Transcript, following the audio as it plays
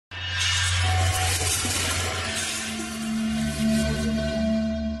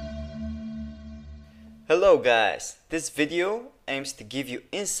Hello guys, this video aims to give you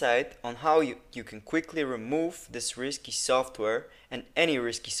insight on how you can quickly remove this risky software and any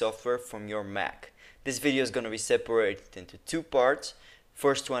risky software from your Mac. This video is going to be separated into two parts.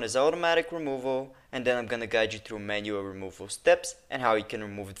 First one is automatic removal, and then I'm going to guide you through manual removal steps and how you can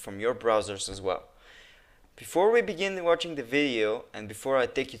remove it from your browsers as well. Before we begin watching the video and before I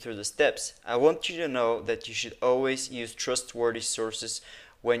take you through the steps, I want you to know that you should always use trustworthy sources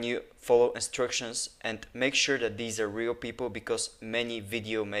when you follow instructions, and make sure that these are real people, because many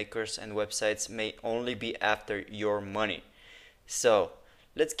video makers and websites may only be after your money. So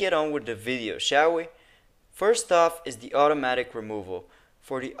let's get on with the video, shall we? First off is the automatic removal.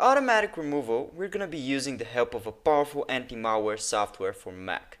 For the automatic removal, we're going to be using the help of a powerful anti-malware software for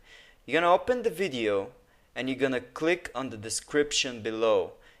Mac. You're going to open the video and you're going to click on the description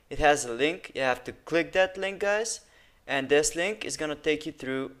below. It has a link. You have to click that link, guys. And this link is going to take you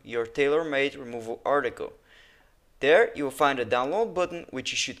through your tailor-made removal article. There you will find a download button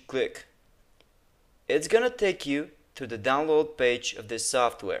which you should click. It's going to take you to the download page of this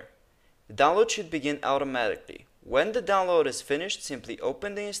software. The download should begin automatically. When the download is finished, simply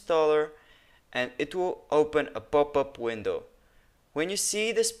open the installer and it will open a pop-up window. When you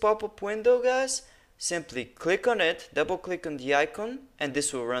see this pop-up window, guys, simply click on it, double click on the icon, and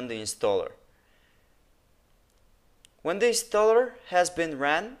this will run the installer. When the installer has been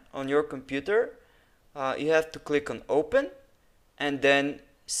ran on your computer, you have to click on open, and then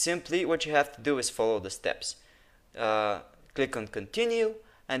simply what you have to do is follow the steps. Click on continue,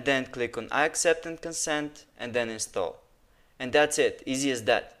 and then click on I accept and consent, and then install. And that's it, easy as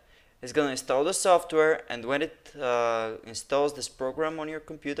that. It's going to install the software, and when it installs this program on your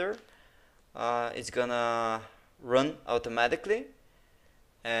computer, it's going to run automatically.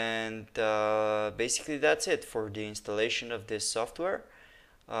 And basically that's it for the installation of this software.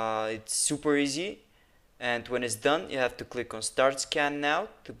 It's super easy, and when it's done you have to click on start scan now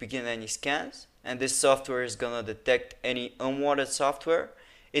to begin any scans, and this software is gonna detect any unwanted software.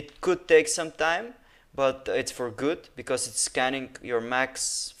 It could take some time, but it's for good because it's scanning your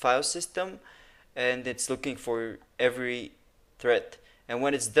Mac's file system and it's looking for every threat. And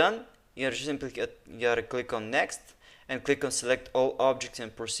when it's done, you simply gotta click on next and click on select all objects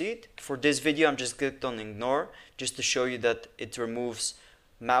and proceed. For this video I'm just clicked on ignore, just to show you that it removes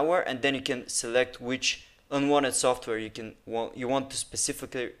malware, and then you can select which unwanted software you want to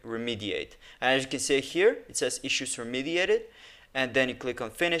specifically remediate. And as you can see here, it says issues remediated, and then you click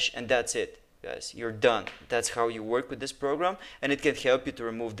on finish, and that's it, guys, you're done. That's how you work with this program, and it can help you to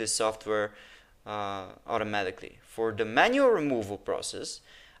remove this software automatically. For the manual removal process,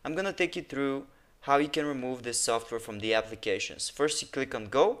 I'm gonna take you through how you can remove this software from the applications. First you click on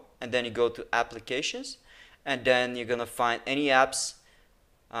go, and then you go to applications, and then you're gonna find any apps,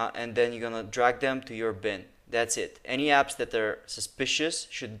 and then you're gonna drag them to your bin. That's it. Any apps that are suspicious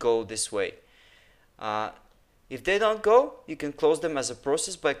should go this way. If they don't go, you can close them as a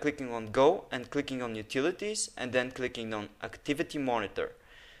process by clicking on go and clicking on utilities, and then clicking on activity monitor.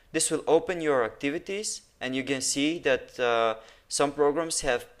 This will open your activities, and you can see that some programs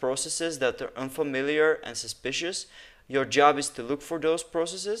have processes that are unfamiliar and suspicious. Your job is to look for those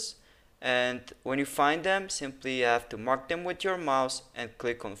processes, and when you find them, simply you have to mark them with your mouse and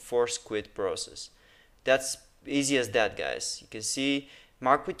click on force quit process. That's easy as that, guys. You can see,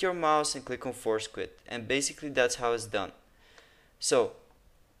 mark with your mouse and click on force quit, and basically that's how it's done. So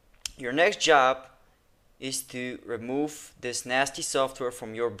your next job is to remove this nasty software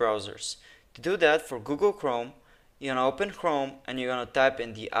from your browsers. To do that, for Google Chrome, you're going to open Chrome and you're going to type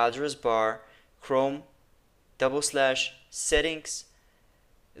in the address bar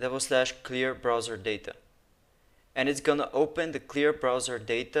Chrome/settings/clear browser data, and it's going to open the clear browser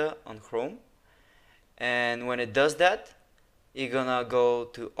data on Chrome. And when it does that, you're going to go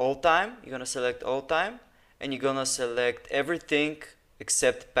to all time, you're going to select all time, and you're going to select everything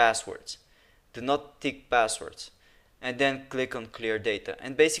except passwords. Do not tick passwords, and then click on clear data,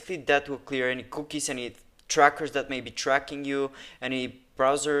 and basically that will clear any cookies, any trackers that may be tracking you, any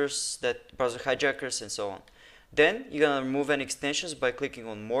browser hijackers, and so on. Then you're gonna remove any extensions by clicking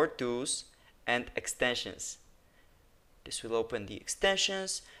on more tools and extensions. This will open the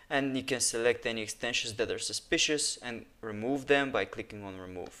extensions, and you can select any extensions that are suspicious and remove them by clicking on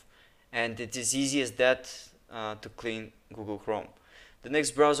remove. And it's as easy as that to clean Google Chrome. The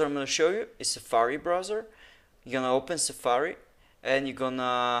next browser I'm going to show you is Safari browser. You're gonna open Safari, and you're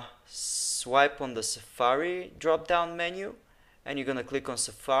gonna swipe on the Safari drop down menu, and you're gonna click on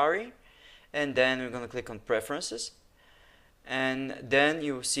Safari, and then we're gonna click on preferences, and then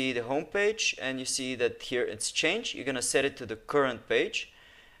you see the home page, and you see that here it's changed. You're gonna set it to the current page,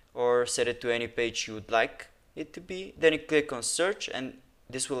 or set it to any page you would like it to be. Then you click on search, and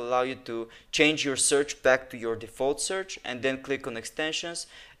this will allow you to change your search back to your default search, and then click on extensions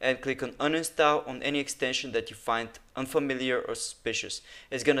and click on uninstall on any extension that you find unfamiliar or suspicious.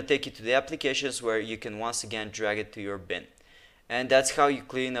 It's going to take you to the applications where you can once again drag it to your bin. And that's how you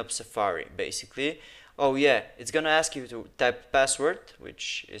clean up Safari basically. Oh yeah, it's going to ask you to type password,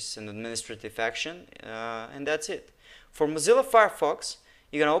 which is an administrative action, and that's it. For Mozilla Firefox,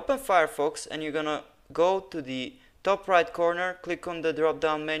 you're going to open Firefox and you're going to go to the top right corner, click on the drop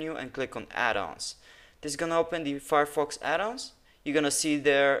down menu and click on add-ons. This is going to open the Firefox add-ons. You're going to see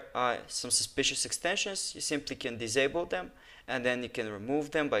there some suspicious extensions. You simply can disable them, and then you can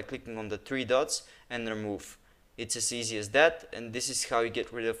remove them by clicking on the three dots and remove. It's as easy as that, and this is how you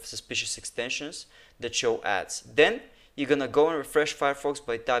get rid of suspicious extensions that show ads. Then you're going to go and refresh Firefox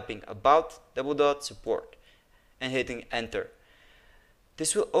by typing about support and hitting enter.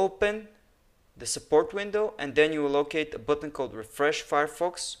 This will open the support window, and then you will locate a button called refresh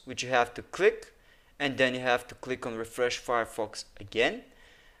Firefox, which you have to click, and then you have to click on refresh Firefox again,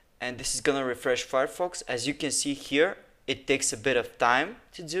 and this is gonna refresh Firefox. As you can see here, it takes a bit of time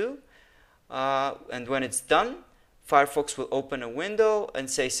to do, and when it's done, Firefox will open a window and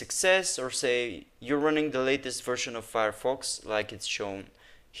say success, or say you're running the latest version of Firefox like it's shown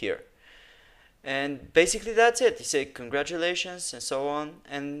here. And basically that's it. You say congratulations and so on,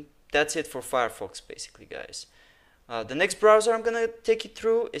 and that's it for Firefox basically, guys. The next browser I'm gonna take you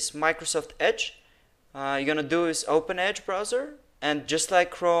through is Microsoft Edge. You're gonna do is open Edge browser, and just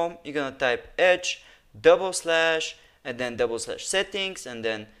like Chrome, you're gonna type Edge / and then / settings and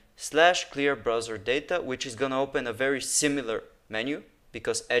then / clear browser data, which is gonna open a very similar menu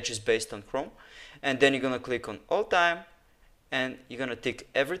because Edge is based on Chrome. And then you're gonna click on all time, and you're gonna tick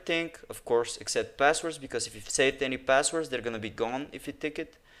everything, of course, except passwords, because if you've saved any passwords, they're gonna be gone if you tick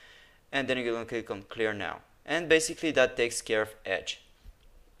it. And then you're going to click on clear now, and basically that takes care of Edge.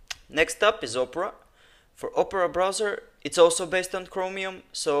 Next up is Opera. For Opera browser, it's also based on Chromium,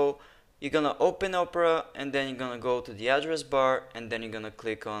 so you're going to open Opera, and then you're going to go to the address bar, and then you're going to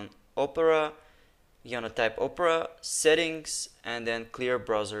click on Opera. You're going to type Opera settings and then clear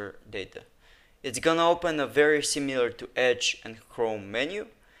browser data. It's going to open a very similar to Edge and Chrome menu,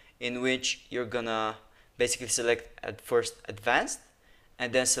 in which you're going to basically select at first advanced,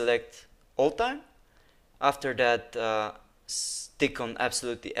 and then select all time. After that, tick on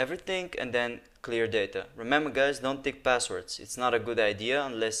absolutely everything, and then clear data. Remember guys, don't tick passwords. It's not a good idea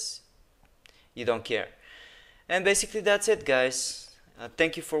unless you don't care. And basically that's it, guys.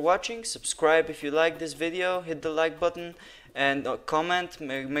 Thank you for watching. Subscribe if you like this video, hit the like button, and comment.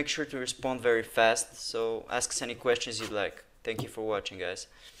 Make sure to respond very fast, so ask us any questions you'd like. Thank you for watching, guys.